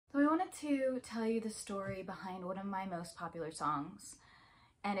wanted to tell you the story behind one of my most popular songs.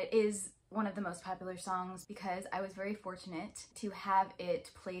 And it is one of the most popular songs because I was very fortunate to have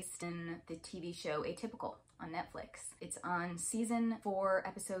it placed in the TV show Atypical on Netflix. It's on season 4,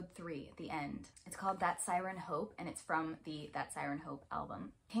 episode 3 at the end. It's called That Siren Hope, and it's from the That Siren Hope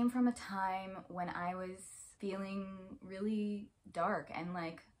album. It came from a time when I was feeling really dark, and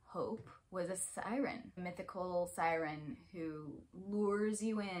like hope was a siren, a mythical siren who lures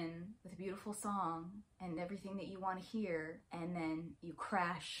you in with a beautiful song and everything that you want to hear, and then you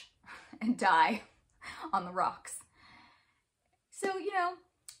crash and die on the rocks. So, you know,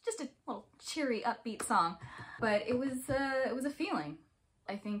 just a little cheery, upbeat song, but it was a feeling.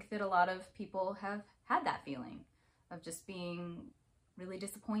 I think that a lot of people have had that feeling of just being really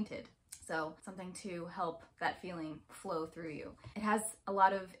disappointed. So something to help that feeling flow through you. It has a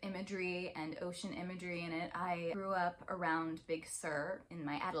lot of imagery and ocean imagery in it. I grew up around Big Sur in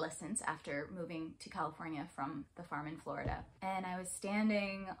my adolescence after moving to California from the farm in Florida. And I was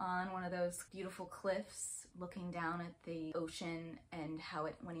standing on one of those beautiful cliffs looking down at the ocean and how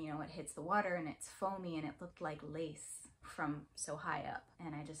it, when it hits the water and it's foamy and it looked like lace from so high up.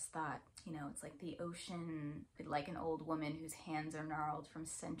 And I just thought, it's like the ocean, like an old woman whose hands are gnarled from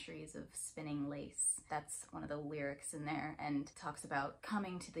centuries of spinning lace. That's one of the lyrics in there, and talks about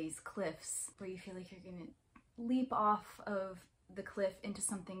coming to these cliffs where you feel like you're gonna leap off of the cliff into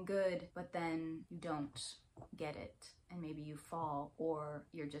something good, but then you don't get it, and maybe you fall or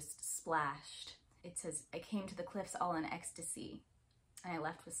you're just splashed. It says, I came to the cliffs all in ecstasy, and I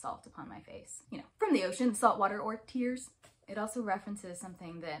left with salt upon my face. From the ocean, salt water or tears. It also references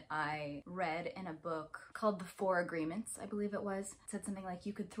something that I read in a book called The Four Agreements, I believe it was. It said something like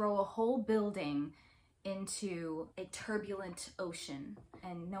you could throw a whole building into a turbulent ocean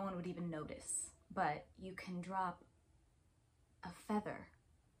and no one would even notice. But you can drop a feather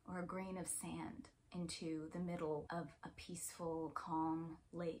or a grain of sand into the middle of a peaceful, calm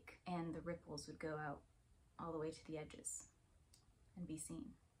lake, and the ripples would go out all the way to the edges and be seen.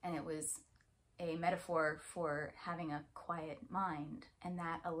 And it was a metaphor for having a quiet mind and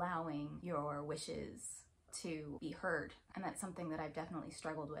that allowing your wishes to be heard. And that's something that I've definitely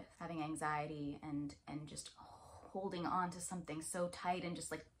struggled with, having anxiety and just holding on to something so tight and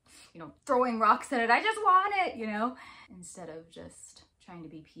just like, throwing rocks at it. I just want it, instead of just trying to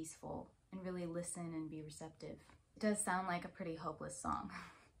be peaceful and really listen and be receptive. It does sound like a pretty hopeless song,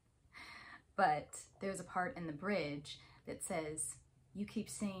 but there's a part in the bridge that says, you keep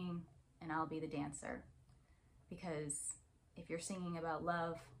singing and I'll be the dancer. Because if you're singing about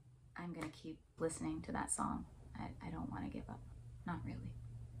love, I'm gonna keep listening to that song. I don't wanna give up, not really.